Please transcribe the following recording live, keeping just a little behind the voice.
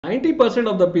90%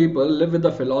 of the people live with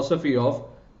the philosophy of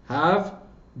have,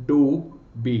 do,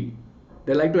 be.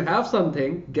 They like to have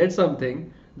something, get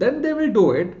something, then they will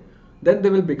do it, then they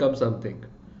will become something.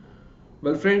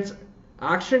 Well, friends,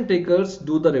 action takers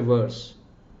do the reverse.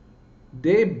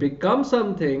 They become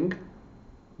something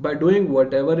by doing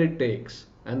whatever it takes,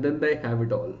 and then they have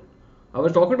it all. I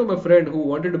was talking to my friend who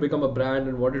wanted to become a brand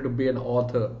and wanted to be an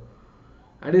author.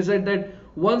 And he said that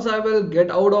once I will get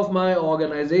out of my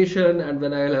organization and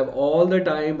when I'll have all the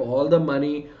time, all the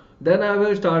money, then I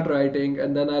will start writing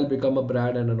and then I'll become a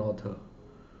brand and an author.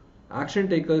 Action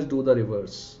takers do the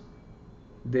reverse.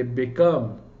 They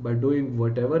become by doing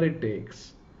whatever it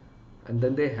takes and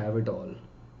then they have it all.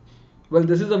 Well,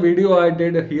 this is a video I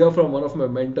did hear from one of my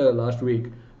mentor last week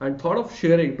and thought of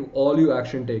sharing to all you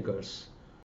action takers.